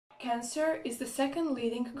Cancer is the second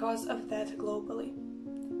leading cause of death globally.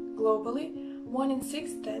 Globally, 1 in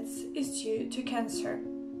 6 deaths is due to cancer.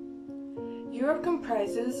 Europe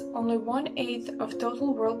comprises only 1/8 of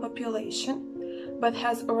total world population, but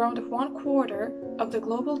has around 1/4 of the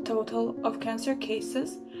global total of cancer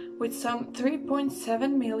cases, with some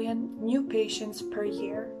 3.7 million new patients per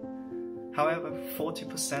year. However,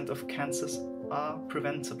 40% of cancers are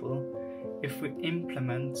preventable if we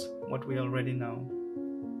implement what we already know.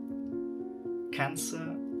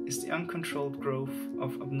 Cancer is the uncontrolled growth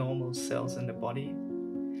of abnormal cells in the body.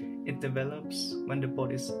 It develops when the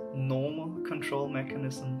body's normal control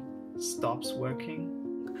mechanism stops working.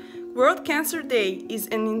 World Cancer Day is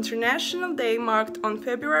an international day marked on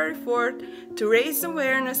February 4th to raise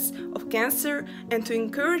awareness of cancer and to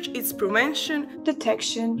encourage its prevention,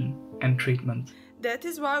 detection, and treatment. That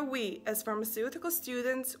is why we, as pharmaceutical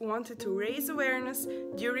students, wanted to raise awareness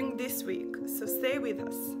during this week, so stay with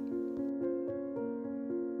us.